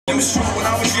was strong when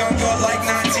I was younger, like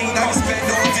 19. I could spend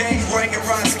all day writing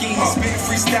rhyme schemes, spit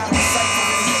freestyle.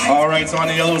 All right, so on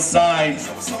the yellow side,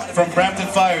 from Brampton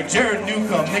Fire, Jared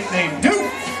Newcombe, nicknamed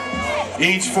Duke,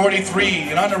 age 43.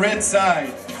 And on the red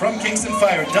side, from Kingston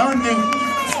Fire, Don Newton,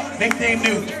 nicknamed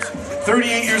Newton,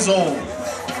 38 years old.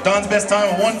 Don's best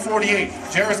time of 1:48.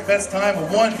 Jared's best time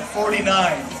of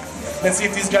 1:49. Let's see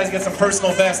if these guys get some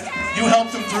personal best. You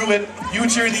helped them through it. You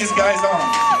cheer these guys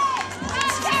on.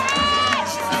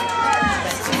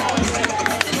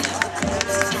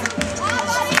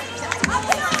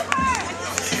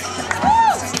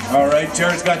 All right,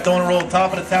 Jared's got donut roll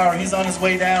top of the tower. He's on his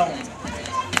way down.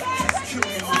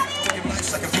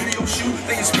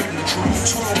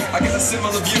 I got a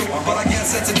similar view, but I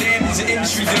guess that's a damn the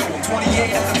industry do.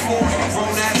 28 at the floor,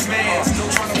 grown ass man, still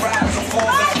trying to rap with a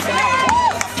fallback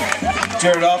man.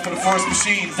 Jared off for the force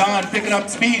machine. Don picking up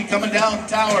speed, coming down the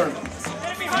tower.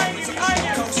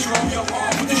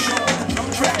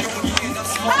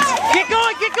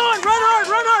 Keep going, run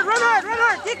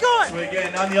hard, keep going. So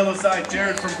again, on the yellow side,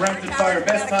 Jared from Brampton Fire,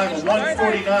 best time of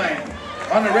 1:49.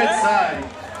 On the red side,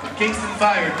 from Kingston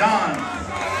Fire, Don,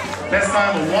 best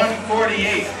time of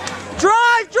 1:48.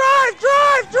 Drive,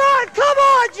 come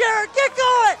on, Jared, get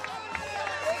going.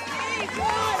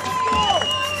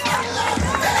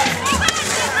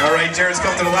 All right, Jared's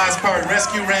come to the last part,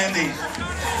 rescue Randy.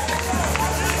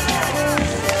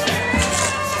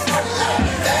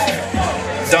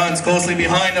 Don's closely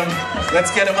behind him.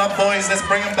 Let's get him up, boys. Let's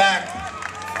bring him back.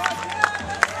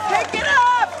 Pick it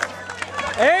up.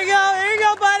 There you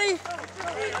go, buddy.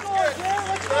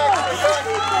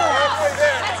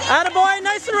 Attaboy,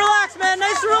 nice and relaxed, man.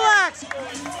 Nice and relaxed.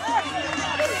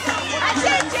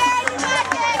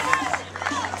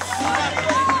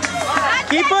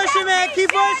 Keep pushing, man. Keep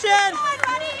pushing.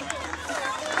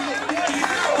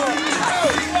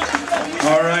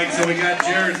 All right, so we got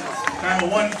Jared. Time of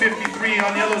 1:53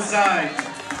 on the other side.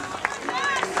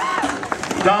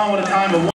 Don with a time of